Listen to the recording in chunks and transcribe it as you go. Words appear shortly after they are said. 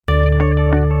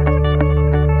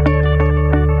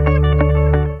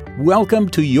welcome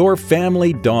to Your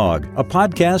Family Dog, a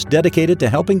podcast dedicated to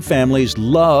helping families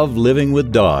love living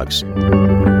with dogs.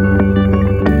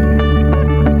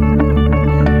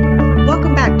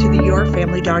 Welcome back to the Your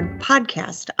Family Dog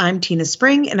podcast. I'm Tina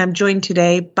Spring, and I'm joined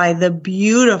today by the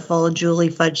beautiful Julie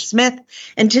Fudge Smith.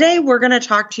 And today we're going to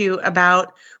talk to you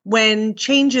about when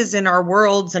changes in our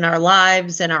worlds and our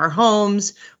lives and our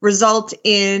homes result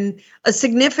in a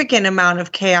significant amount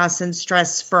of chaos and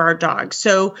stress for our dogs.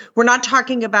 So we're not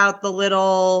talking about the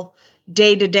little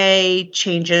day-to-day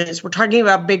changes. We're talking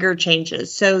about bigger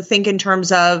changes. So think in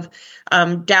terms of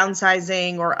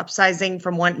downsizing or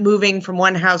upsizing moving from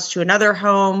one house to another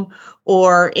home,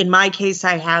 or in my case,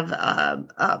 I have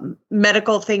a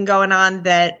medical thing going on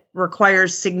that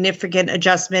requires significant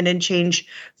adjustment and change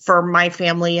for my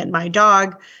family and my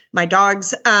dogs,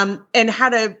 and how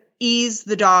to ease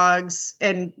the dogs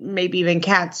and maybe even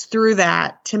cats through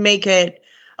that to make it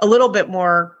a little bit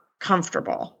more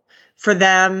comfortable for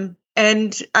them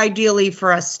and ideally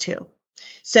for us too.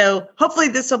 So hopefully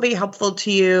this will be helpful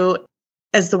to you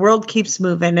as the world keeps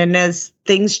moving and as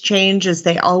things change, as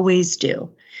they always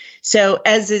do. So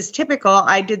as is typical,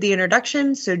 I did the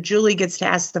introduction, so Julie gets to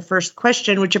ask the first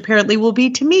question, which apparently will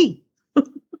be to me.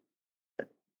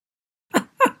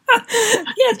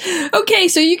 Yes. Okay,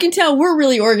 so you can tell we're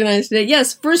really organized today.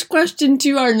 Yes, first question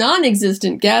to our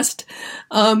non-existent guest.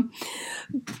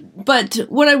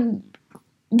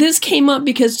 This came up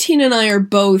because Tina and I are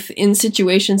both in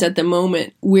situations at the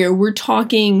moment where we're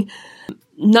talking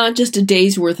not just a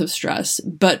day's worth of stress,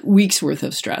 but weeks worth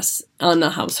of stress on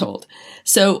the household.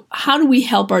 So how do we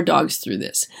help our dogs through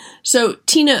this? So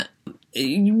Tina,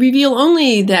 reveal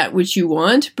only that which you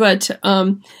want, but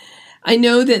I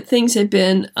know that things have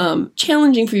been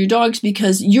challenging for your dogs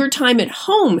because your time at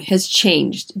home has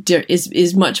changed,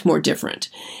 is much more different.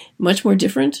 Much more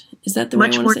different? Is that the way I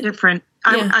want to say? Much more different.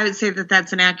 Yeah. I would say that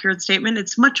that's an accurate statement.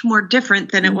 It's much more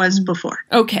different than it was before.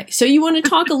 Okay. So you want to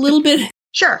talk a little bit?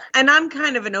 Sure. And I'm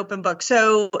kind of an open book.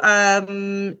 So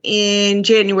in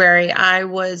January, I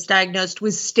was diagnosed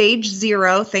with stage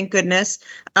 0, thank goodness,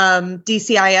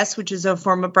 DCIS, which is a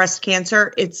form of breast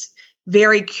cancer. It's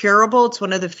very curable. It's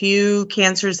one of the few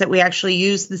cancers that we actually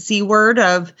use the C word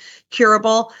of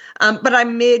curable. But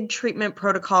I'm mid-treatment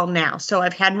protocol now. So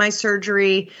I've had my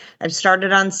surgery. I've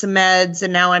started on some meds.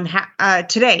 And now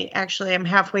today, actually, I'm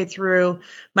halfway through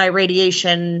my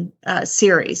radiation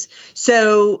series.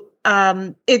 So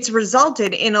it's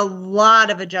resulted in a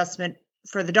lot of adjustment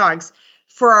for the dogs.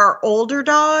 For our older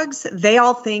dogs, they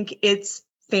all think it's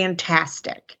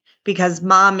fantastic because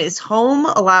mom is home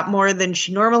a lot more than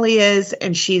she normally is,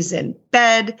 and she's in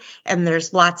bed, and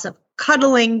there's lots of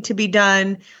cuddling to be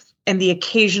done, and the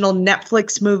occasional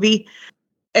Netflix movie.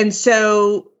 And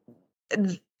so,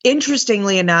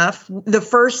 interestingly enough, the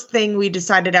first thing we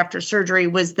decided after surgery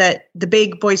was that the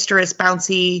big, boisterous,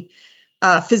 bouncy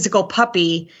physical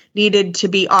puppy needed to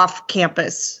be off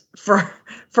campus for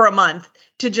a month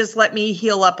to just let me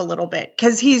heal up a little bit,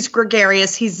 because he's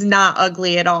gregarious. He's not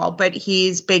ugly at all, but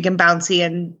he's big and bouncy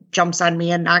and jumps on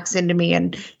me and knocks into me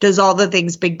and does all the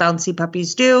things big bouncy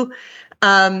puppies do.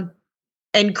 And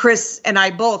Chris and I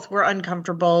both were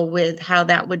uncomfortable with how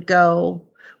that would go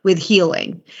with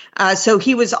healing. So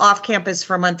he was off campus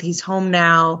for a month. He's home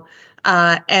now.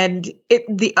 And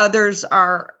the others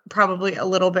are probably a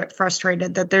little bit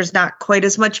frustrated that there's not quite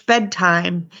as much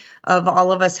bedtime of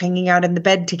all of us hanging out in the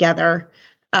bed together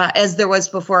as there was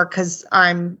before, because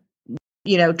I'm,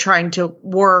 trying to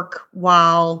work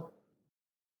while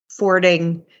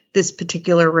fording this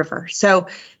particular river. So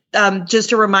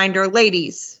just a reminder,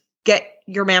 ladies, get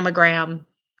your mammogram.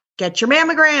 Get your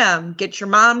mammogram. Get your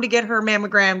mom to get her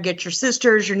mammogram. Get your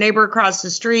sisters, your neighbor across the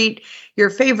street, your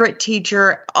favorite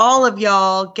teacher, all of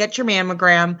y'all, get your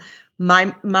mammogram.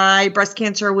 My breast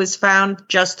cancer was found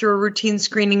just through a routine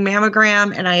screening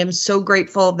mammogram, and I am so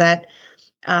grateful that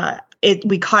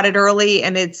we caught it early,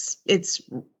 and it's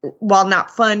while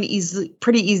not fun,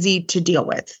 pretty easy to deal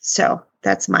with. So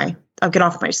I'll get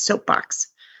off my soapbox.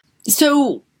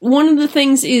 So one of the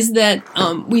things is that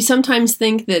we sometimes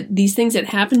think that these things that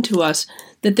happen to us,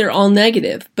 that they're all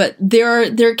negative, but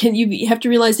you have to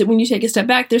realize that when you take a step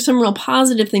back, there's some real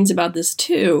positive things about this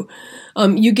too.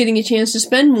 You getting a chance to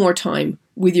spend more time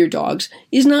with your dogs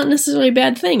is not necessarily a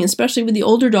bad thing, especially with the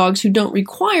older dogs who don't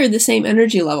require the same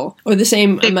energy level or the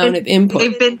same amount of input.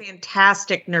 They've been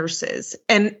fantastic nurses.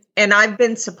 And I've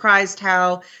been surprised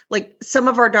how, some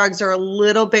of our dogs are a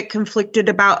little bit conflicted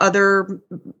about other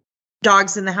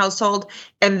dogs in the household,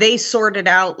 and they sorted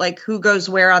out who goes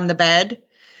where on the bed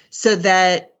so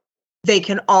that they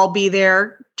can all be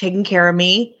there taking care of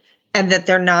me, and that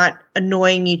they're not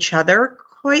annoying each other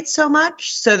quite so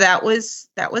much. So that was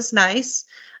nice.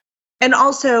 And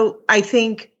also, I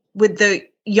think with the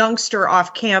youngster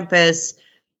off campus,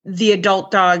 the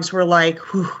adult dogs were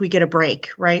like, we get a break,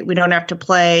 right? We don't have to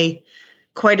play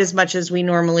quite as much as we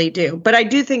normally do. But I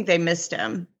do think they missed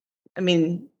him. I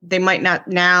mean, they might not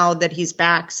now that he's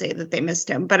back say that they missed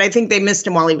him, but I think they missed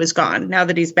him while he was gone. Now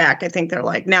that he's back, I think they're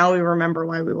like, now we remember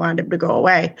why we wanted him to go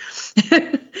away.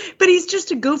 But he's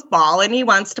just a goofball and he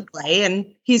wants to play and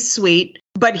he's sweet,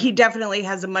 but he definitely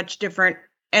has a much different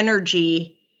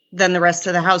energy than the rest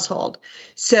of the household.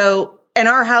 So, and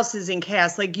our house is in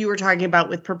chaos, like you were talking about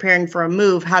with preparing for a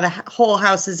move, how the whole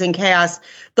house is in chaos.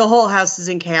 The whole house is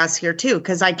in chaos here too,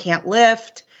 because I can't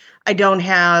lift. I don't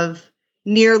have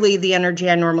nearly the energy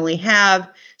I normally have.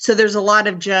 So there's a lot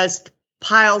of just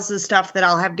piles of stuff that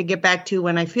I'll have to get back to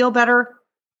when I feel better.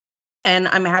 And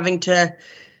I'm having to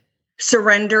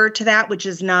surrender to that, which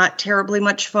is not terribly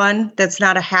much fun. That's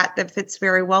not a hat that fits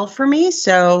very well for me.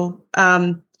 So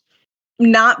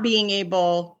not being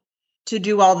able to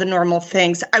do all the normal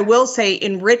things. I will say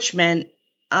enrichment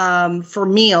for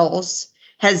meals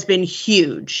has been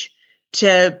huge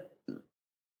to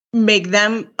make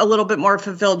them a little bit more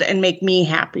fulfilled and make me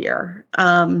happier.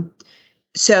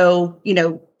 So, you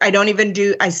know, I don't even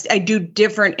do, I do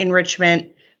different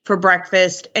enrichment for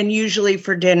breakfast and usually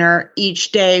for dinner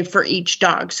each day for each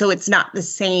dog. So it's not the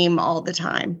same all the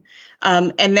time.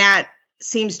 And that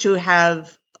seems to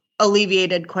have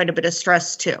alleviated quite a bit of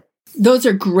stress too. Those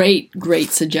are great,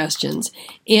 great suggestions.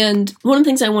 And one of the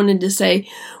things I wanted to say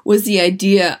was the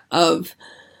idea of,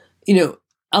 you know,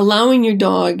 allowing your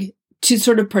dog to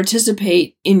sort of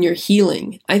participate in your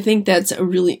healing. I think that's a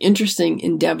really interesting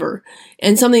endeavor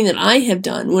and something that I have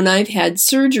done when I've had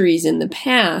surgeries in the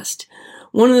past.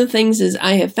 One of the things is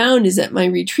I have found is that my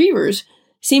retrievers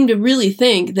seem to really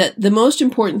think that the most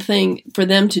important thing for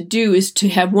them to do is to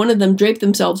have one of them drape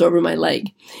themselves over my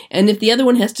leg. And if the other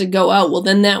one has to go out, well,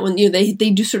 then that one, you know, they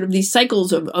do sort of these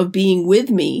cycles of being with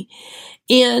me.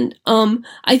 And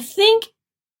I think,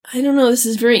 I don't know, this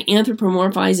is very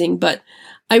anthropomorphizing, but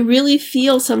I really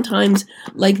feel sometimes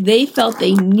like they felt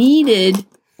they needed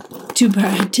to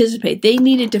participate. They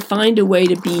needed to find a way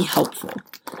to be helpful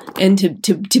and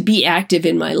to be active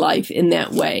in my life in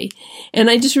that way. And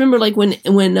I just remember like when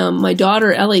my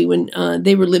daughter Ellie, when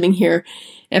they were living here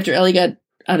after Ellie got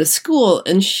out of school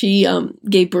and she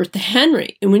gave birth to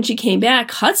Henry. And when she came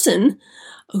back, Hudson,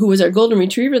 who was our golden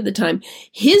retriever at the time,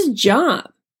 his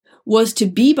job was to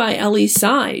be by Ellie's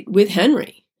side with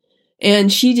Henry.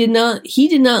 And he did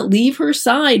not leave her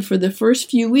side for the first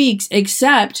few weeks,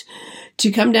 except to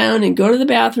come down and go to the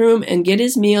bathroom and get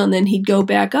his meal. And then he'd go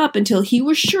back up until he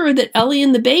was sure that Ellie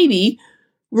and the baby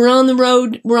were on the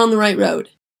right road.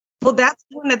 Well, that's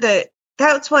one of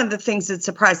the things that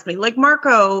surprised me. Like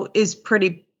Marco is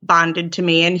pretty bonded to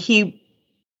me and he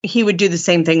would do the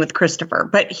same thing with Christopher,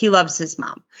 but he loves his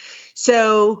mom.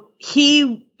 So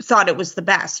he thought it was the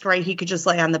best, right? He could just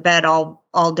lay on the bed all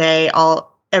day,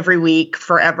 every week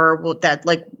forever. Well,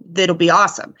 that'll be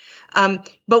awesome.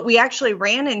 But we actually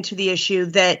ran into the issue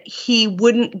that he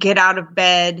wouldn't get out of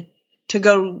bed to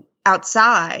go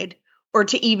outside or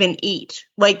to even eat.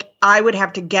 Like I would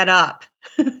have to get up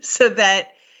so that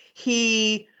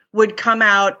he would come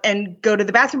out and go to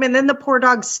the bathroom. And then the poor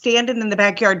dog's standing in the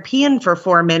backyard peeing for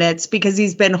 4 minutes because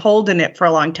he's been holding it for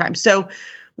a long time. So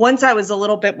once I was a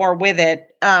little bit more with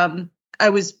it, I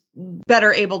was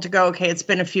better able to go, okay, it's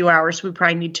been a few hours. We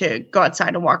probably need to go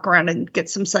outside and walk around and get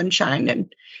some sunshine.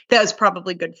 And that was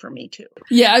probably good for me too.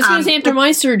 Yeah, I was going to say after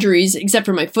my surgeries, except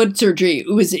for my foot surgery,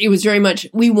 it was very much,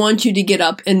 we want you to get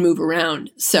up and move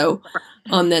around. So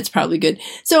that's probably good.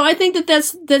 So I think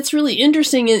that's really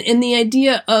interesting. And the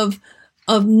idea of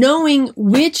knowing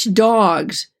which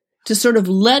dogs to sort of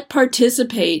let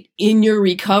participate in your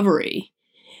recovery.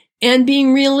 And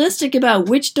being realistic about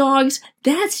which dogs,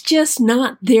 that's just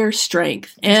not their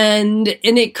strength. And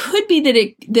it could be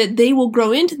that they will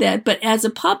grow into that, but as a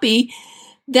puppy,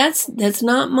 that's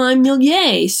not my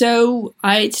milieu. So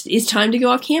it's time to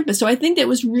go off campus. So I think that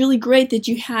was really great that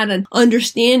you had an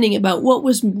understanding about what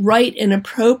was right and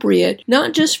appropriate,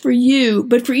 not just for you,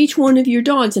 but for each one of your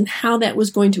dogs and how that was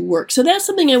going to work. So that's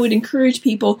something I would encourage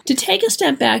people to take a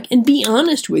step back and be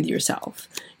honest with yourself.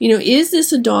 You know, is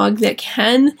this a dog that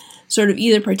can sort of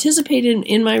either participate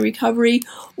in my recovery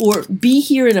or be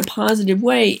here in a positive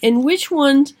way? And which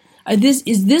ones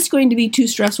is this going to be too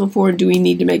stressful for, and do we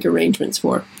need to make arrangements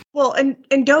for? Well,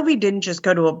 and Dobie didn't just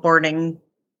go to a boarding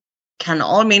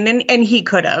kennel. I mean, and he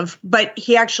could have, but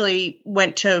he actually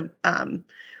went to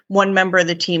one member of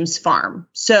the team's farm.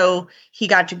 So he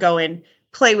got to go in.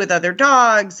 play with other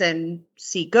dogs and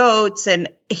see goats. And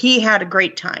he had a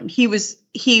great time.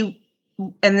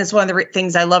 And this is one of the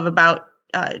things I love about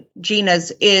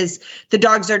Gina's is the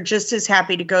dogs are just as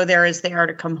happy to go there as they are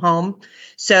to come home.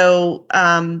 So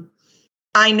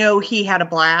I know he had a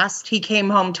blast. He came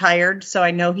home tired, so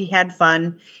I know he had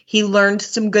fun. He learned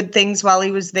some good things while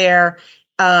he was there.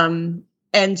 And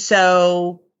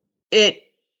so it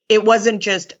wasn't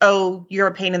just, oh, you're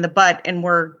a pain in the butt and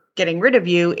we're getting rid of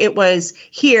you. It was,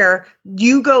 here,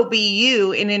 you go be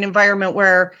you in an environment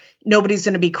where nobody's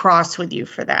going to be cross with you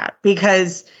for that.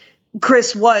 Because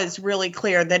Chris was really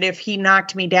clear that if he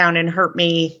knocked me down and hurt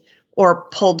me or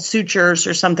pulled sutures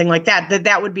or something like that,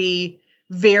 that would be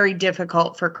very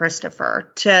difficult for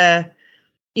Christopher to,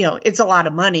 it's a lot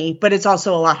of money, but it's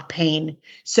also a lot of pain.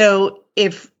 So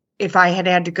if I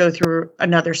had to go through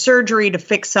another surgery to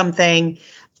fix something,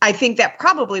 I think that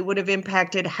probably would have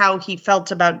impacted how he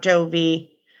felt about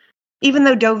Dovey, even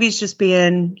though Dovey's just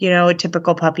being, a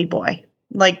typical puppy boy,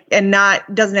 and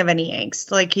doesn't have any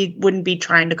angst. He wouldn't be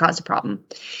trying to cause a problem.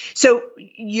 So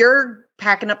you're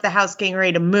packing up the house, getting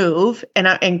ready to move,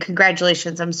 and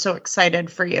congratulations. I'm so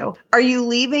excited for you. Are you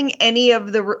leaving any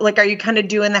of are you kind of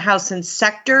doing the house in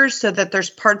sectors so that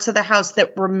there's parts of the house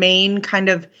that remain kind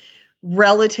of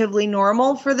relatively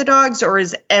normal for the dogs, or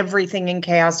is everything in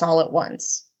chaos all at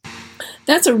once?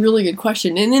 That's a really good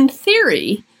question. And in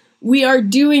theory, we are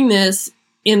doing this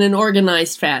in an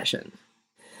organized fashion.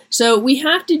 So we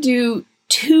have to do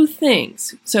two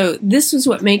things. So this is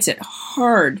what makes it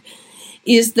hard.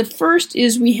 The first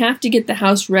is we have to get the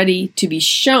house ready to be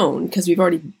shown because we've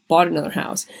already bought another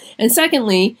house. And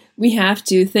secondly, we have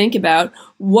to think about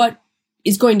what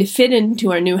is going to fit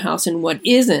into our new house and what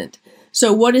isn't.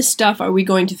 So what stuff are we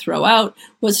going to throw out?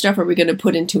 What stuff are we going to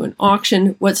put into an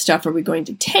auction? What stuff are we going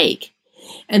to take?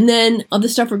 And then of the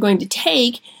stuff we're going to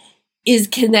take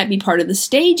can that be part of the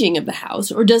staging of the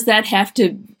house? Or does that have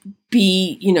to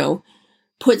be,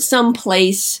 put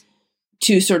someplace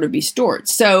to sort of be stored?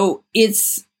 So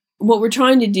it's what we're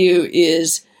trying to do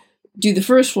is do the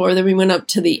first floor. Then we went up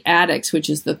to the attics, which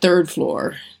is the third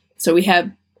floor. So we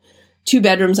have 2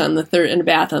 bedrooms on the third and a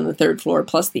bath on the third floor,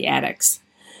 plus the attics.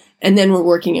 And then we're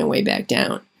working our way back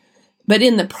down. But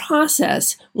in the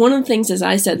process, one of the things, as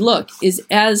I said, is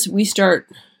as we start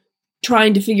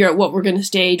trying to figure out what we're going to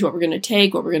stage, what we're going to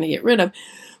take, what we're going to get rid of,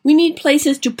 we need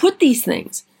places to put these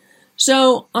things.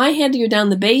 So I had to go down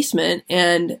the basement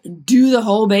and do the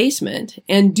whole basement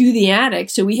and do the attic.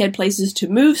 So we had places to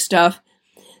move stuff.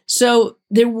 So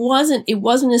it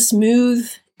wasn't as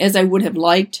smooth as I would have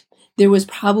liked. There was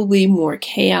probably more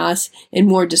chaos and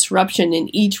more disruption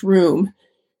in each room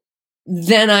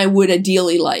than I would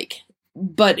ideally like.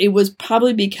 But it was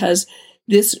probably because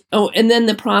and then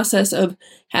the process of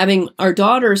having our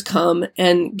daughters come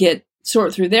and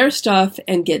sort through their stuff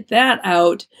and get that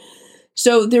out.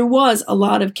 So there was a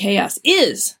lot of chaos,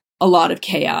 is a lot of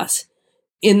chaos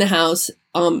in the house,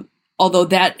 although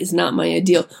that is not my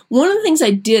ideal. One of the things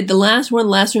I did, one of the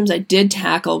last rooms I did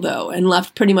tackle, though, and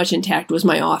left pretty much intact was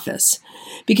my office,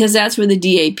 because that's where the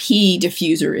DAP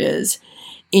diffuser is,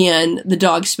 and the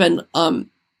dogs spend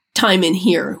time in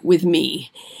here with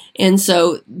me. And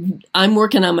so I'm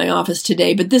working on my office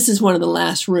today, but this is one of the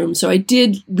last rooms, so I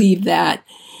did leave that.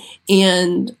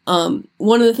 And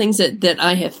one of the things that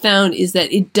I have found is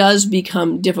that it does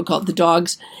become difficult. The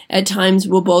dogs at times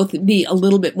will both be a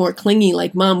little bit more clingy,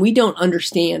 like, Mom, we don't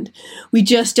understand. We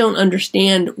just don't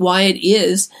understand why it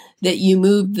is that you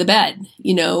moved the bed,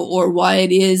 or why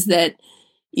it is that,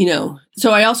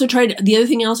 So I also the other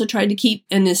thing I also tried to keep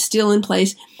and is still in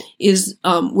place is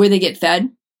where they get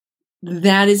fed.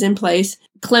 That is in place.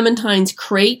 Clementine's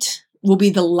crate will be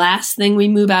the last thing we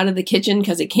move out of the kitchen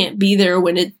because it can't be there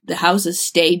when the house is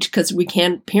staged, because we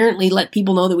can't apparently let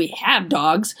people know that we have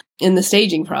dogs in the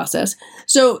staging process.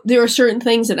 So there are certain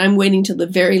things that I'm waiting till the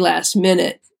very last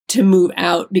minute to move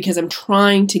out because I'm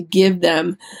trying to give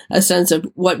them a sense of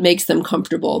what makes them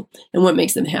comfortable and what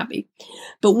makes them happy.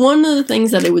 But one of the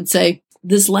things that I would say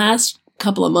this last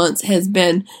couple of months has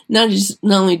been not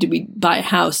only did we buy a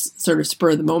house sort of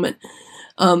spur of the moment,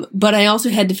 but I also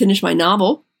had to finish my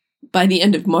novel by the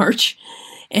end of March.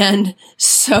 And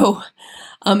so,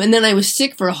 and then I was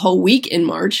sick for a whole week in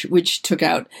March, which took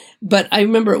out. But I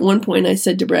remember at one point I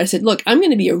said to Brett, look, I'm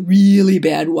going to be a really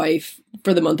bad wife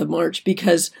for the month of March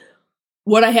because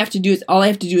all I have to do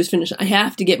is finish. I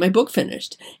have to get my book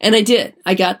finished. And I did.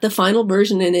 I got the final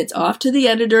version and it's off to the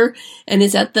editor and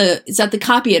it's at the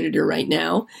copy editor right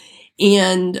now.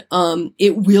 And,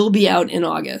 it will be out in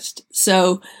August.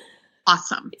 So,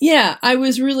 awesome. Yeah, I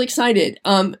was really excited.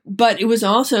 But it was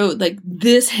also like,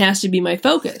 this has to be my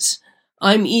focus.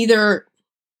 I'm either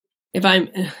if I'm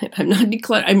not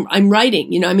decluttering, I'm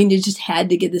writing, it just had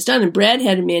to get this done. And Brad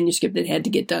had a manuscript that had to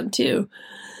get done too.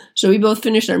 So we both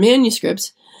finished our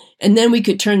manuscripts, and then we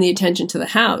could turn the attention to the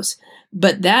house.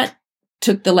 But that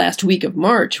took the last week of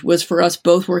March, was for us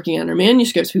both working on our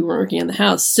manuscripts. We were working on the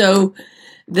house. So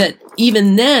that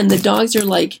even then the dogs are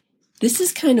like, this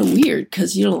is kind of weird,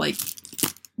 because,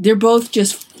 they're both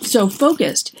just so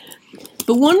focused.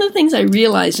 But one of the things I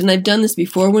realized, and I've done this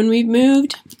before when we've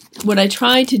moved, what I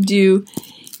try to do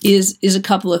is a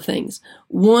couple of things.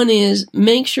 One is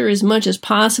make sure as much as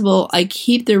possible I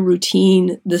keep their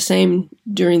routine the same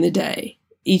during the day,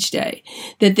 each day.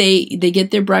 That they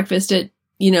get their breakfast at,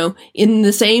 in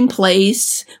the same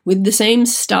place with the same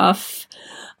stuff.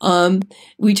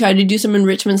 We try to do some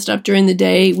enrichment stuff during the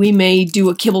day. We may do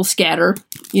a kibble scatter,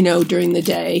 during the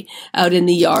day out in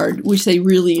the yard, which they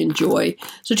really enjoy.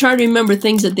 So try to remember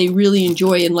things that they really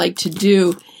enjoy and like to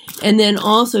do. And then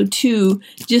also, too,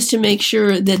 just to make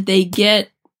sure that they get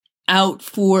out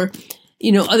for,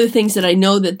 other things that I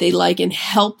know that they like, and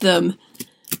help them,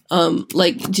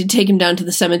 like to take them down to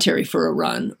the cemetery for a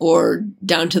run, or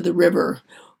down to the river,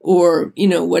 or,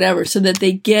 whatever, so that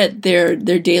they get their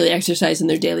daily exercise and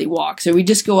their daily walk. So we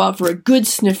just go out for a good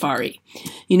sniffari.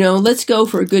 Let's go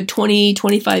for a good 20,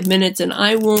 25 minutes, and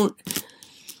I won't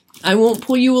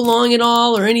pull you along at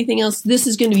all or anything else. This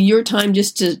is going to be your time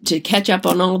just to catch up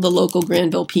on all the local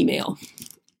Granville P-mail.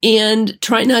 And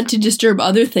try not to disturb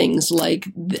other things, like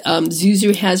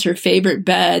Zuzu has her favorite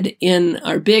bed in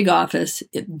our big office.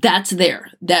 That's there.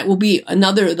 That will be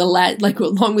another,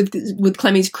 along with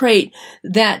Clemmie's crate,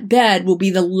 that bed will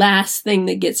be the last thing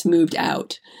that gets moved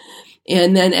out.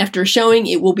 And then after showing,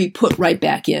 it will be put right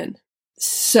back in.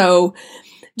 So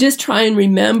just try and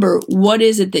remember, what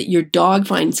is it that your dog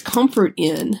finds comfort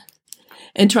in,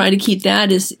 and try to keep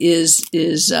that as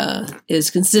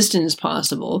consistent as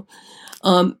possible.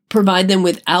 Provide them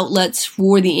with outlets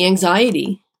for the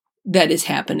anxiety that is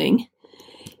happening.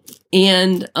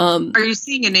 And are you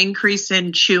seeing an increase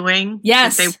in chewing?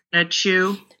 Yes. That they want to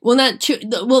chew? Well, not chew.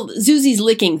 Well, Zuzi's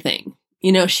licking thing.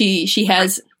 She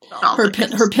has her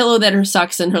pillow that her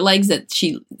sucks, and her legs that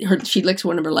she licks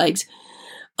one of her legs.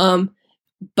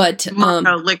 But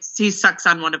Marco he sucks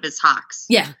on one of his hocks.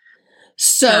 Yeah.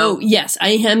 So yes, I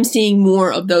am seeing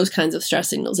more of those kinds of stress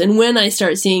signals. And when I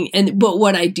start seeing, but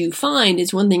what I do find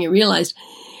is, one thing I realized,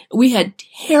 we had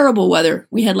terrible weather.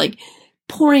 We had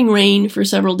pouring rain for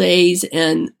several days,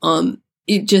 and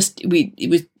it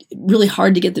was really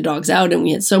hard to get the dogs out, and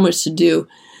we had so much to do.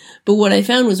 But what I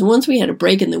found was, once we had a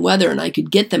break in the weather and I could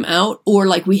get them out, or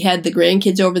we had the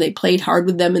grandkids over, they played hard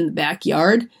with them in the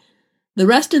backyard. The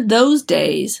rest of those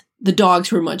days, the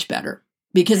dogs were much better,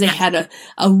 because they had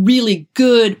a really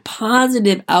good,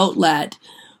 positive outlet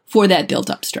for that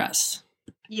built-up stress.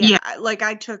 Yeah,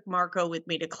 I took Marco with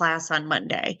me to class on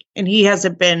Monday, and he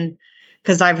hasn't been,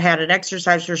 because I've had an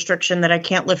exercise restriction that I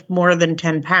can't lift more than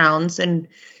 10 pounds, and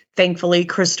thankfully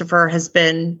Christopher has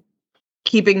been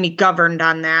keeping me governed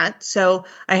on that. So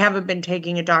I haven't been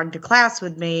taking a dog to class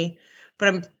with me, but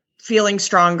I'm feeling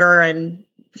stronger and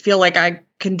feel like I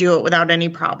can do it without any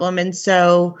problem. And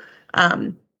so,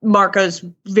 Marco's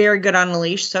very good on a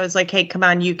leash. So I was like, hey, come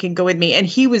on, you can go with me. And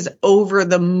he was over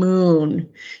the moon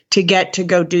to get to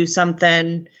go do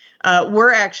something.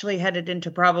 We're actually headed into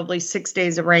probably 6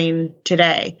 days of rain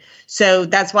today. So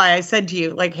that's why I said to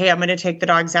you, hey, I'm going to take the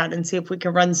dogs out and see if we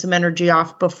can run some energy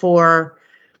off before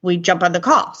we jump on the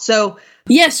call. So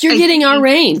yes, you're getting our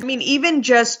rain. I mean, even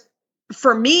just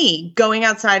for me, going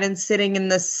outside and sitting in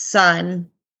the sun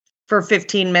for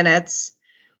 15 minutes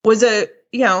was the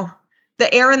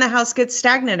air in the house gets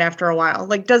stagnant after a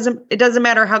while. It doesn't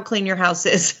matter how clean your house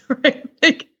is, right?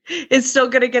 It's still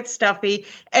going to get stuffy.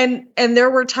 And there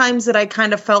were times that I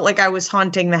kind of felt like I was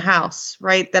haunting the house,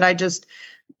 right? That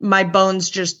my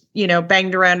bones just,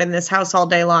 banged around in this house all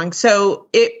day long. So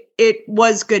it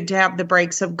was good to have the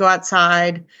breaks of go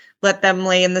outside, let them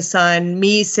lay in the sun,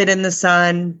 me sit in the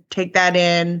sun, take that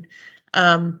in,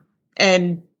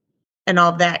 and all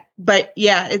of that. But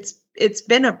yeah, it's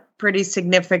been a pretty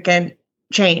significant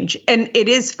change. And it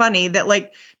is funny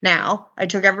that now I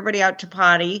took everybody out to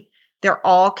potty. They're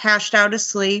all cashed out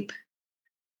asleep,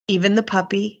 even the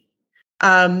puppy,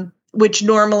 which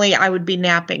normally I would be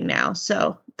napping now.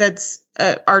 So that's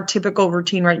our typical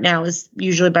routine right now is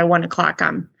usually by 1 o'clock.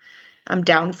 I'm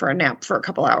down for a nap for a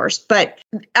couple hours, but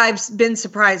I've been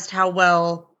surprised how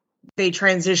well they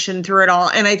transitioned through it all.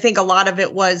 And I think a lot of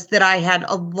it was that I had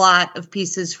a lot of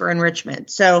pieces for enrichment.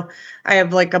 So I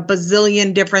have a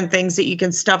bazillion different things that you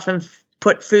can stuff and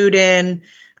put food in.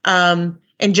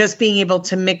 And just being able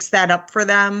to mix that up for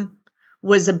them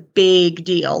was a big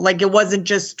deal. Like it wasn't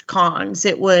just Kongs.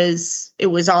 It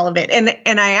was all of it.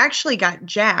 And I actually got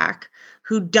Jack,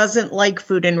 who doesn't like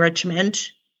food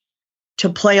enrichment, to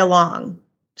play along.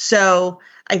 So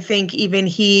I think even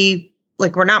he,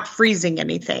 like, we're not freezing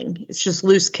anything. It's just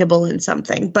loose kibble and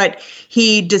something. But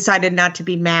he decided not to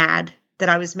be mad that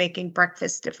I was making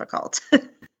breakfast difficult.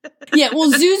 Yeah,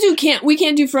 well, we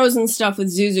can't do frozen stuff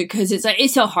with Zuzu because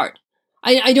it's so hard.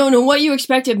 I don't know what you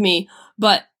expect of me,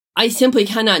 but I simply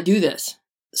cannot do this.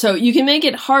 So you can make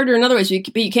it harder in other ways,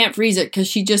 but you can't freeze it because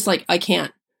she just like, I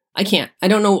can't. I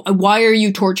don't know. Why are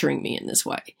you torturing me in this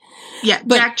way? Yeah,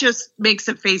 but Jack just makes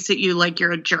a face at you like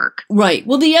you're a jerk. Right.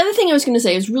 Well, the other thing I was going to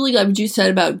say is really glad what you said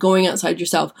about going outside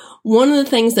yourself. One of the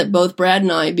things that both Brad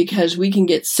and I, because we can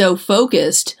get so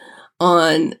focused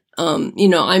on,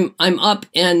 I'm up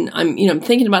and I'm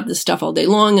thinking about this stuff all day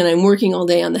long, and I'm working all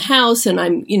day on the house, and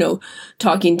I'm,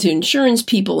 talking to insurance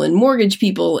people and mortgage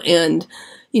people and,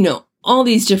 all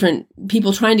these different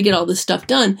people trying to get all this stuff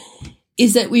done,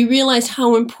 is that we realized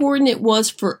how important it was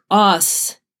for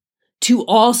us to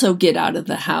also get out of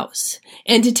the house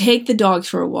and to take the dogs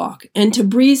for a walk and to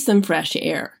breathe some fresh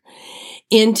air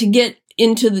and to get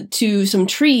to some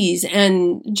trees.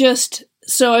 And just,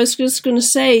 so I was just going to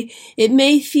say, it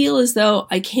may feel as though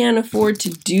I can't afford to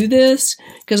do this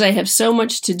because I have so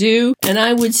much to do. And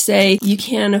I would say you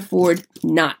can't afford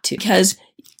not to, because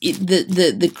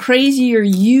the crazier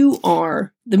you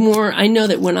are, the more I know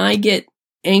that when I get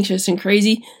anxious and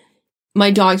crazy, my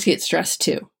dogs get stressed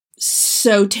too.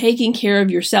 So taking care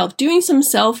of yourself, doing some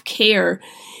self-care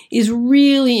is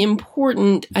really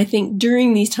important, I think,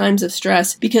 during these times of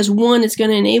stress, because one, it's going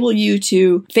to enable you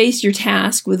to face your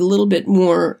task with a little bit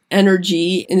more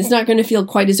energy, and it's not going to feel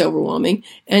quite as overwhelming.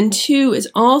 And two, it's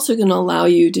also going to allow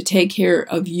you to take care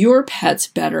of your pets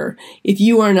better if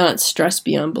you are not stressed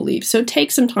beyond belief. So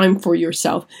take some time for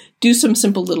yourself. Do some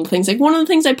simple little things. Like one of the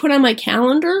things I put on my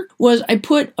calendar was I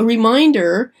put a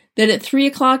reminder that at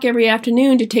 3:00 every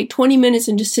afternoon to take 20 minutes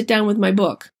and just sit down with my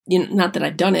book. Not that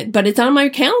I've done it, but it's on my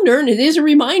calendar and it is a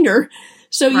reminder.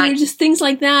 So, right. Just things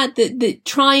like that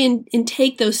try and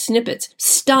take those snippets.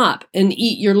 Stop and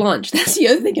eat your lunch. That's the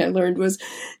other thing I learned was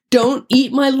don't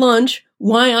eat my lunch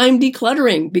while I'm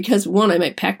decluttering, because one, I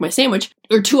might pack my sandwich,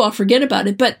 or two, I'll forget about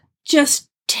it, but just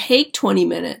take 20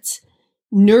 minutes,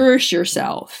 nourish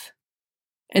yourself,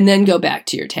 and then go back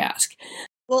to your task.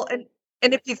 Well,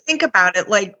 and if you think about it,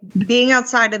 like being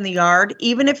outside in the yard,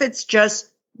 even if it's just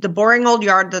the boring old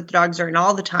yard that the dogs are in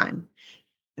all the time,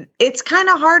 it's kind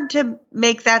of hard to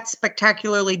make that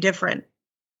spectacularly different,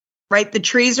 right? The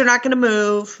trees are not going to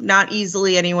move, not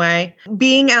easily anyway.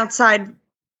 Being outside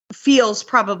feels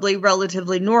probably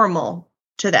relatively normal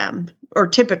to them or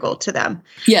typical to them.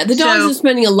 Yeah, the dogs are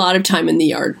spending a lot of time in the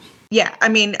yard. Yeah, I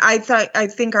mean, I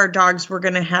think our dogs were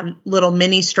going to have little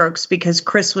mini strokes because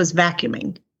Chris was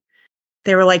vacuuming.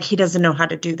 They were like, he doesn't know how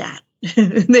to do that.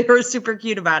 They were super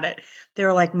cute about it. They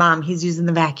were like, Mom, he's using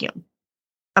the vacuum.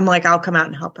 I'm like, I'll come out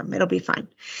and help him. It'll be fine.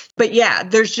 But yeah,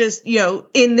 there's just,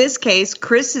 in this case,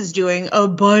 Chris is doing a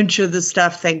bunch of the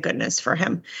stuff, thank goodness for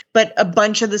him, but a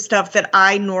bunch of the stuff that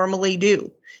I normally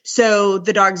do. So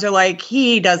the dogs are like,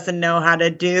 he doesn't know how to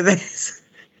do this.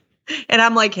 And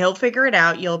I'm like, he'll figure it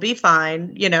out. You'll be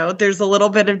fine. There's a little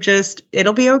bit of just,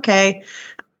 it'll be okay.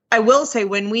 I will say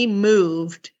when we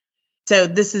moved, so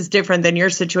this is different than your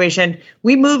situation,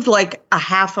 we moved like a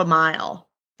half a mile,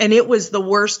 and it was the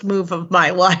worst move of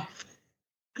my life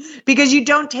because you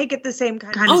don't take it the same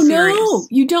kind of serious. Oh, no,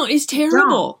 you don't. It's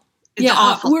terrible. It's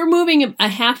awful. We're moving a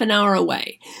half an hour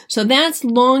away. So that's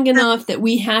long enough that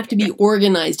we have to be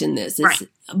organized in this. Right.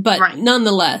 But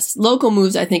nonetheless, local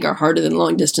moves, I think, are harder than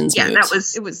long distance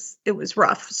moves. Yeah, it was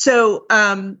rough. So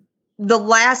the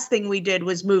last thing we did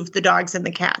was move the dogs and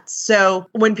the cats. So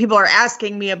when people are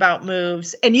asking me about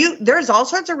moves, and there's all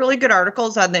sorts of really good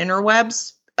articles on the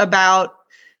interwebs about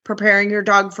preparing your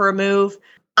dog for a move.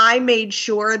 I made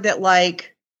sure that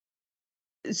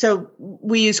so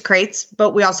we use crates,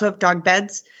 but we also have dog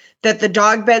beds, that the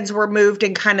dog beds were moved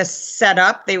and kind of set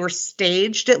up. They were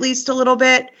staged at least a little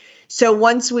bit. So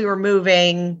once we were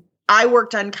moving, I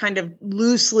worked on kind of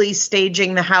loosely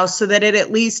staging the house so that it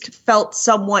at least felt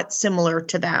somewhat similar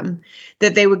to them,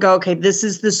 that they would go, okay, this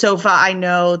is the sofa I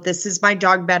know, this is my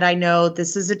dog bed I know,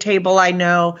 this is a table I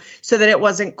know, so that it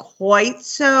wasn't quite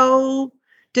so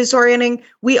disorienting.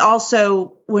 We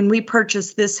also, when we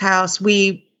purchased this house,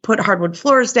 we put hardwood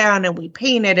floors down and we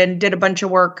painted and did a bunch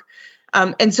of work.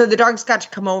 And so the dogs got to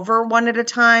come over one at a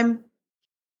time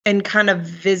and kind of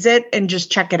visit and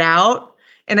just check it out.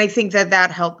 And I think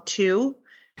that helped too,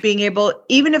 being able,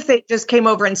 even if they just came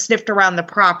over and sniffed around the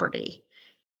property,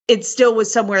 it still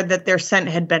was somewhere that their scent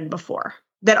had been before,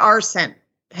 that our scent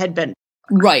had been.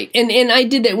 Right. And I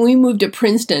did that when we moved to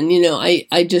Princeton.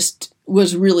 I just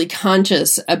was really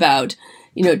conscious about,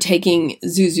 taking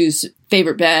Zuzu's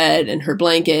favorite bed and her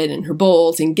blanket and her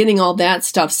bowls and getting all that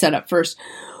stuff set up first.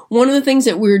 One of the things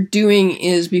that we're doing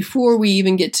is before we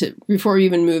even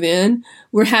move in,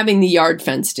 we're having the yard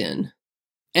fenced in.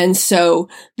 And so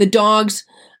the dogs,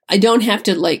 I don't have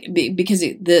to because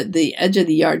the edge of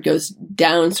the yard goes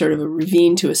down sort of a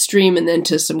ravine to a stream and then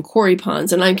to some quarry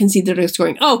ponds. And I can see the dogs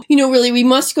going, oh, really, we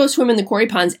must go swim in the quarry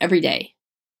ponds every day,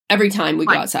 every time we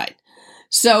go outside.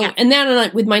 So, yeah. And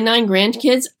then with my 9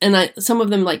 grandkids and some of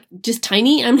them just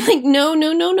tiny, I'm like, no,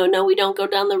 we don't go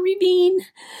down the ravine.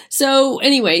 So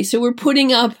anyway, we're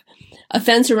putting up a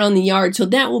fence around the yard. So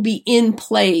that will be in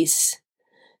place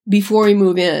before we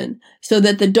move in, so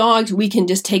that the dogs, we can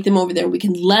just take them over there. We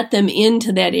can let them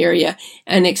into that area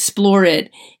and explore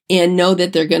it and know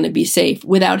that they're going to be safe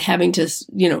without having to,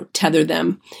 tether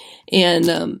them. And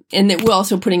that we're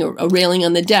also putting a railing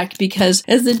on the deck because,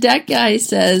 as the deck guy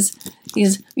says,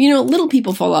 he's, little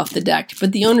people fall off the deck.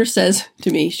 But the owner says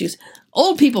to me, she's,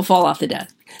 old people fall off the deck.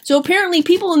 So apparently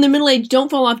people in the middle age don't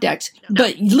fall off decks,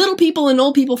 but little people and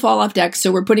old people fall off decks.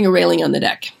 So we're putting a railing on the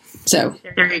deck. So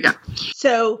there you go.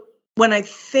 So when I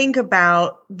think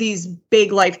about these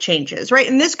big life changes, right?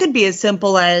 And this could be as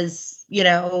simple as,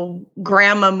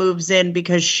 grandma moves in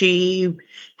because she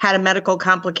had a medical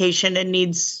complication and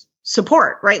needs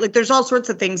support, right? There's all sorts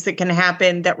of things that can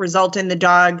happen that result in the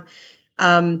dog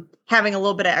having a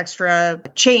little bit of extra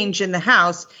change in the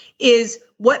house. Is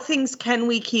what things can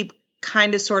we keep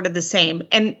kind of sort of the same?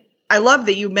 And I love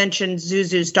that you mentioned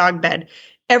Zuzu's dog bed.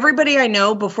 Everybody I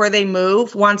know before they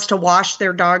move wants to wash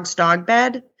their dog's dog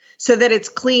bed so that it's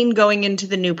clean going into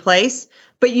the new place.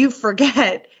 But you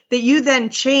forget that you then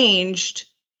changed.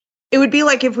 It would be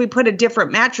like if we put a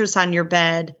different mattress on your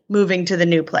bed moving to the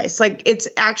new place. It's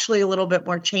actually a little bit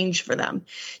more change for them.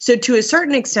 So to a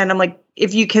certain extent, I'm like,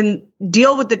 if you can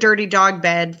deal with the dirty dog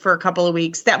bed for a couple of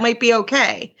weeks, that might be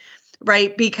okay,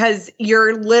 right? Because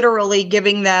you're literally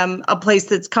giving them a place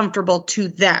that's comfortable to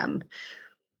them,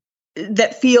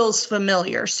 that feels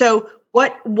familiar. So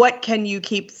what can you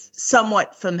keep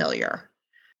somewhat familiar?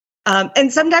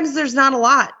 And sometimes there's not a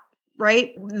lot.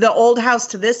 Right? The old house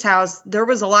to this house, there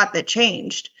was a lot that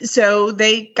changed. So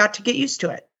they got to get used to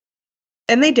it.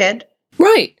 And they did.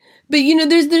 Right. But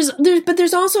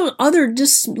there's also other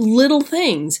just little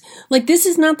things. This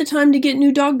is not the time to get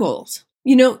new dog bowls.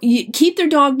 You keep their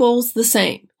dog bowls the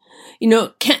same.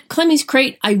 Clemmy's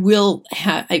crate,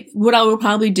 what I will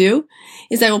probably do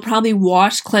is I will probably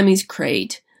wash Clemmy's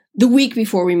crate the week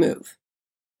before we move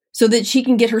so that she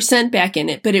can get her scent back in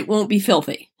it, but it won't be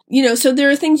filthy. So there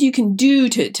are things you can do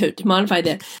to modify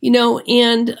that,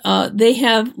 and they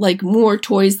have more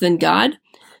toys than God.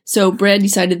 So Brad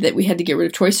decided that we had to get rid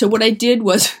of toys. So what I did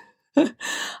was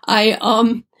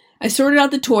I sorted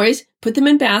out the toys, put them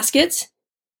in baskets.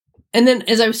 And then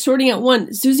as I was sorting out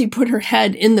one, Susie put her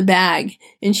head in the bag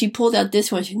and she pulled out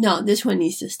this one. She said, no, this one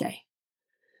needs to stay.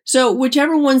 So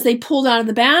whichever ones they pulled out of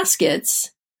the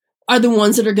baskets are the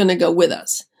ones that are going to go with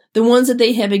us. The ones that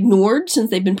they have ignored since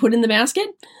they've been put in the basket,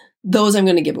 those I'm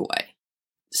going to give away.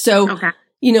 So, okay.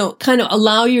 Kind of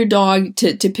allow your dog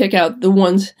to pick out the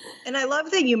ones. And I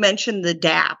love that you mentioned the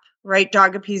DAP, right?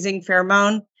 Dog appeasing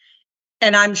pheromone.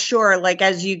 And I'm sure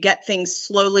as you get things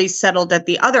slowly settled at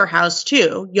the other house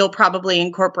too, you'll probably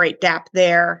incorporate DAP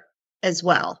there as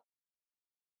well.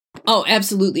 Oh,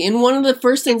 absolutely. And one of the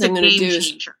first things I'm going to do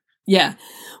is,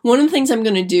 one of the things I'm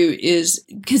going to do is,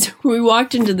 because we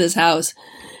walked into this house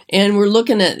and we're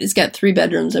looking at, it's got 3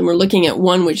 bedrooms and we're looking at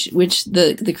one which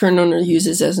the current owner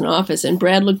uses as an office. And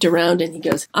Brad looked around and he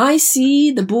goes, I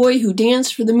see The Boy Who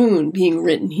Danced for the Moon being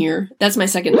written here. That's my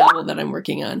second novel that I'm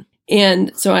working on.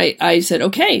 And so I said,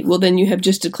 okay, well then you have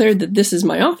just declared that this is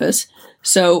my office.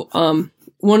 So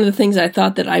one of the things I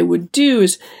thought that I would do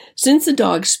is, since the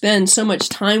dogs spend so much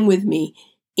time with me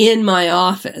in my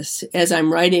office as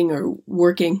I'm writing or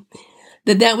working,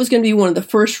 that was going to be one of the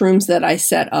first rooms that I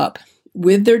set up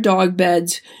with their dog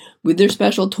beds, with their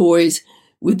special toys,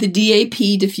 with the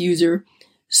DAP diffuser,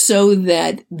 so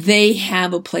that they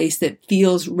have a place that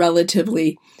feels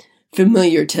relatively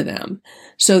familiar to them.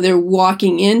 So they're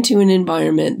walking into an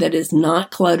environment that is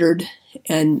not cluttered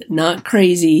and not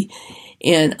crazy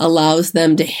and allows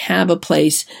them to have a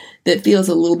place that feels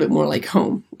a little bit more like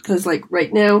home. Because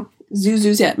right now,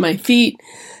 Zuzu's at my feet.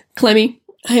 Clemmy,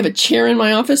 I have a chair in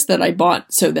my office that I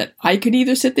bought so that I could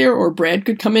either sit there or Brad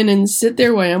could come in and sit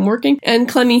there while I'm working. And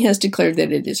Clemmy has declared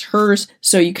that it is hers.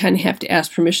 So you kind of have to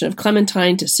ask permission of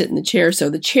Clementine to sit in the chair. So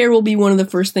the chair will be one of the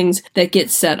first things that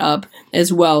gets set up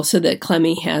as well so that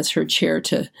Clemmy has her chair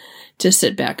to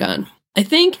sit back on. I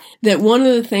think that one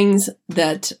of the things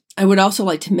that I would also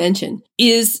like to mention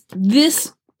is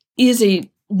this is a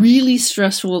really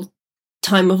stressful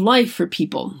time of life for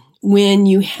people when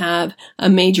you have a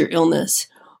major illness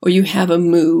or you have a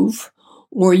move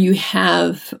or you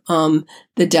have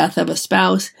the death of a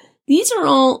spouse. These are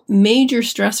all major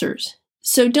stressors.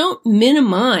 So don't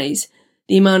minimize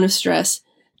the amount of stress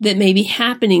that may be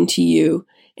happening to you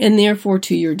and therefore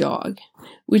to your dog,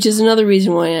 which is another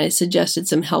reason why I suggested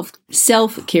some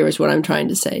self-care is what I'm trying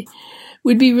to say,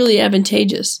 would be really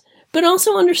advantageous. But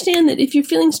also understand that if you're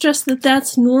feeling stressed,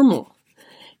 that's normal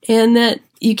and that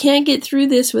you can't get through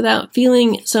this without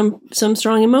feeling some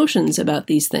strong emotions about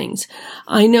these things.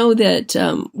 I know that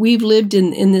we've lived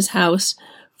in this house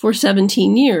for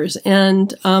 17 years,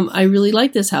 and I really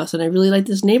like this house, and I really like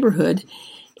this neighborhood,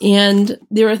 and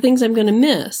there are things I'm going to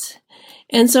miss.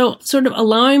 And so sort of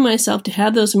allowing myself to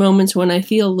have those moments when I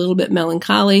feel a little bit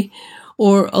melancholy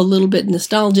or a little bit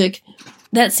nostalgic,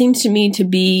 that seems to me to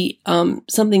be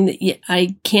something that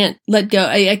I can't let go.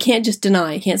 I can't just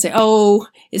deny. I can't say, oh,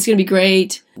 it's going to be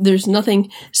great. There's nothing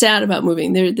sad about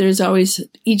moving. There's always,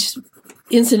 each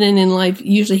incident in life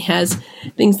usually has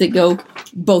things that go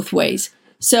both ways.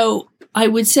 So I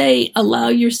would say allow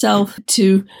yourself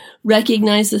to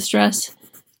recognize the stress,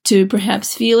 to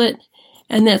perhaps feel it,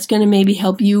 and that's going to maybe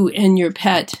help you and your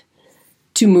pet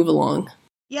to move along.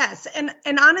 Yes.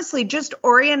 And honestly, just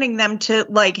orienting them to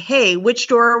like, hey, which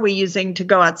door are we using to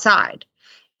go outside?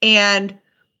 And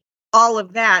all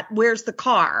of that. Where's the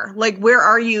car? Like, where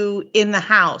are you in the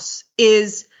house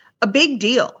is a big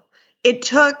deal. It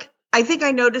took, I think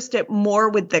I noticed it more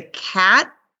with the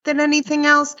cat than anything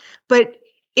else, but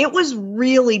it was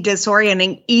really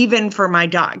disorienting even for my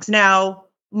dogs. Now,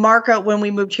 Marco, when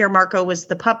we moved here, Marco was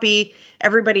the puppy.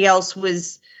 Everybody else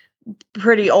was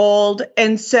pretty old.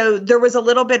 And so there was a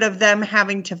little bit of them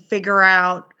having to figure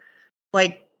out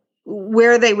like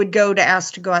where they would go to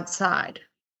ask to go outside.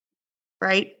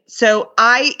 Right. So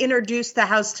I introduced the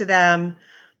house to them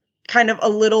kind of a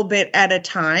little bit at a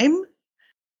time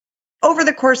over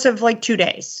the course of like 2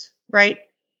 days. Right.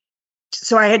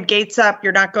 So I had gates up.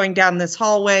 You're not going down this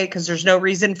hallway because there's no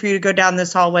reason for you to go down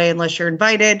this hallway unless you're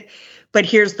invited. But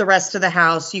here's the rest of the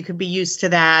house. You could be used to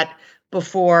that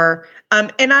before.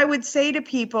 And I would say to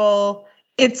people,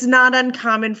 it's not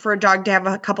uncommon for a dog to have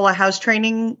a couple of house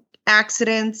training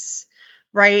accidents,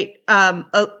 right?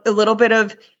 A little bit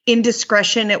of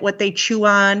indiscretion at what they chew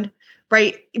on,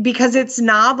 right? Because it's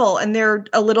novel and they're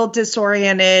a little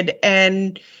disoriented.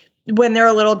 And when they're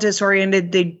a little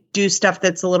disoriented, they do stuff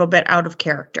that's a little bit out of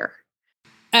character.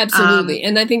 Absolutely.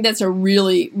 And I think that's a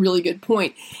really, really good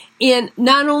point. And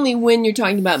not only when you're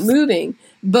talking about moving,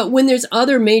 but when there's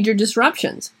other major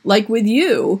disruptions, like with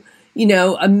you,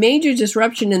 a major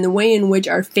disruption in the way in which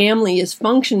our family is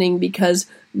functioning because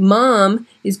mom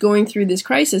is going through this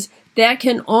crisis, that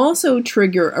can also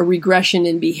trigger a regression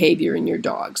in behavior in your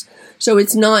dogs. So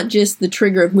it's not just the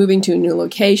trigger of moving to a new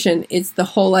location, it's the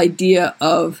whole idea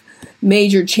of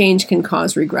major change can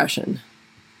cause regression.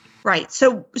 Right.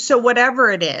 So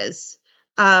whatever it is,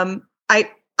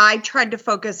 I tried to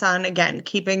focus on, again,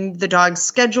 keeping the dog's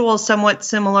schedule somewhat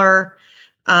similar,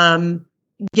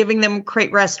 giving them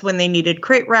crate rest when they needed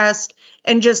crate rest,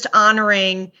 and just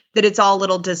honoring that it's all a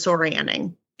little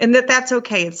disorienting and that's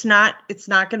okay. It's not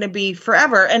going to be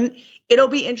forever. And it'll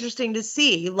be interesting to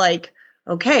see, like,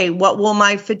 okay, what will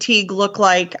my fatigue look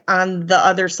like on the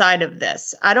other side of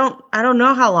this? I don't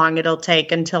know how long it'll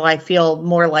take until I feel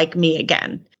more like me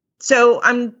again. So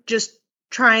I'm just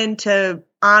trying to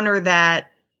honor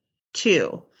that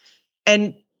too.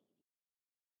 And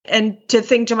to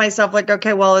think to myself like,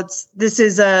 okay, well, this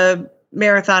is a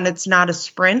marathon. It's not a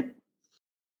sprint.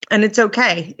 And it's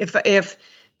okay. If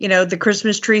the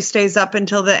Christmas tree stays up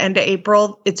until the end of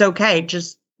April, it's okay.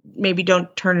 Just maybe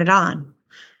don't turn it on.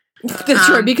 That's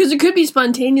right, because it could be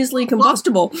spontaneously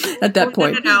combustible at that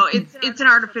point. No, it's an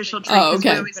artificial tree. Oh,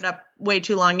 okay. We leave it up way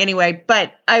too long anyway.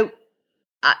 But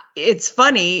it's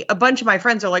funny. A bunch of my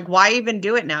friends are like, why even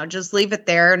do it now? Just leave it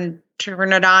there and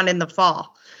turn it on in the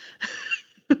fall.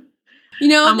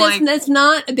 That's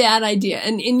not a bad idea.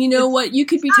 And you know what? You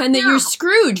could pretend that you're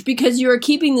Scrooge because you are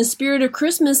keeping the spirit of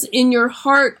Christmas in your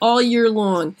heart all year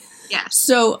long. Yes.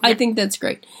 So I think that's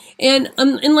great. And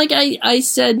like I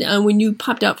said when you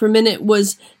popped out for a minute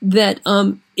was that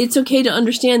it's okay to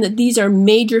understand that these are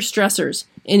major stressors.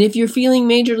 And if you're feeling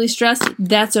majorly stressed,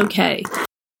 that's okay.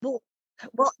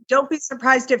 Well, don't be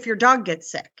surprised if your dog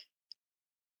gets sick,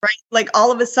 right? Like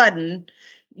all of a sudden,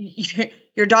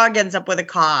 your dog ends up with a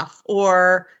cough,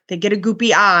 or they get a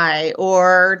goopy eye,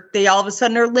 or they all of a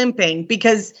sudden are limping,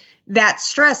 because that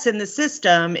stress in the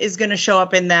system is going to show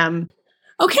up in them.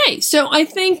 Okay, so I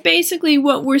think basically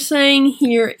what we're saying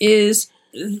here is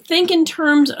think in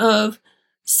terms of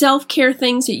self-care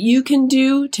things that you can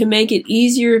do to make it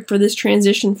easier for this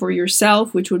transition for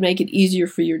yourself, which would make it easier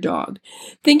for your dog.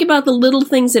 Think about the little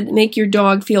things that make your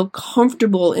dog feel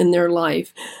comfortable in their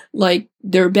life, like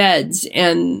their beds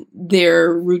and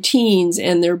their routines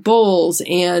and their bowls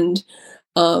and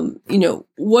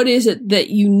what is it that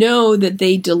that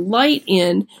they delight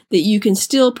in that you can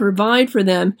still provide for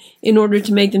them in order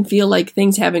to make them feel like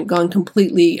things haven't gone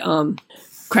completely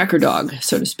cracker dog,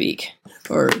 so to speak,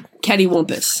 or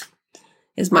cattywampus,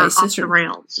 as my sister. Off the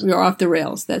rails. We're off the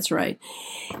rails. That's right.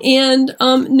 And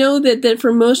know that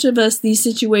for most of us, these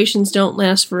situations don't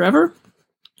last forever.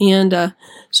 And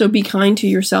so be kind to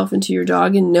yourself and to your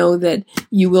dog, and know that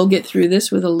you will get through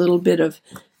this with a little bit of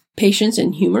patience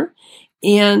and humor.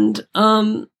 And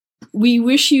we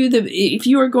wish you if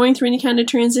you are going through any kind of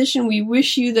transition, we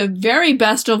wish you the very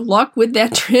best of luck with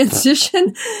that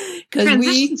transition.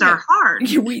 Transitions are hard.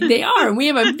 They are. And we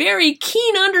have a very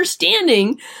keen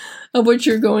understanding of what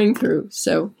you're going through.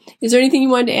 So is there anything you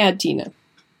wanted to add, Tina?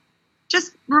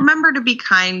 Just remember to be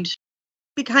kind.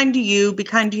 Be kind to you. Be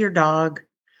kind to your dog.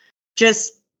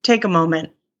 Just take a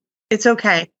moment. It's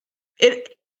okay.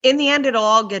 In the end, it'll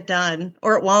all get done,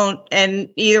 or it won't. And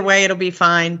either way, it'll be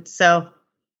fine. So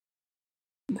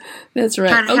that's right.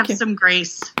 Try to have some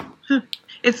grace.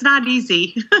 It's not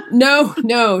easy. No.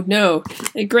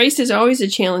 Grace is always a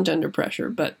challenge under pressure.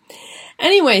 But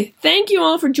anyway, thank you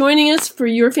all for joining us for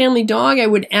Your Family Dog. I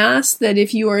would ask that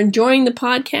if you are enjoying the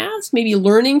podcast, maybe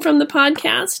learning from the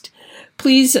podcast,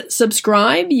 please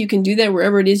subscribe. You can do that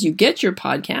wherever it is you get your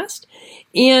podcast.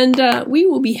 And we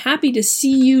will be happy to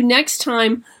see you next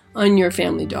time on Your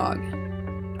Family Dog.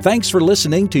 Thanks for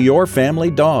listening to Your Family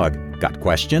Dog. Got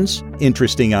questions?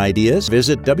 Interesting ideas?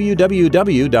 Visit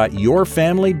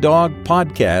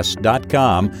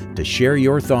www.yourfamilydogpodcast.com to share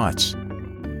your thoughts.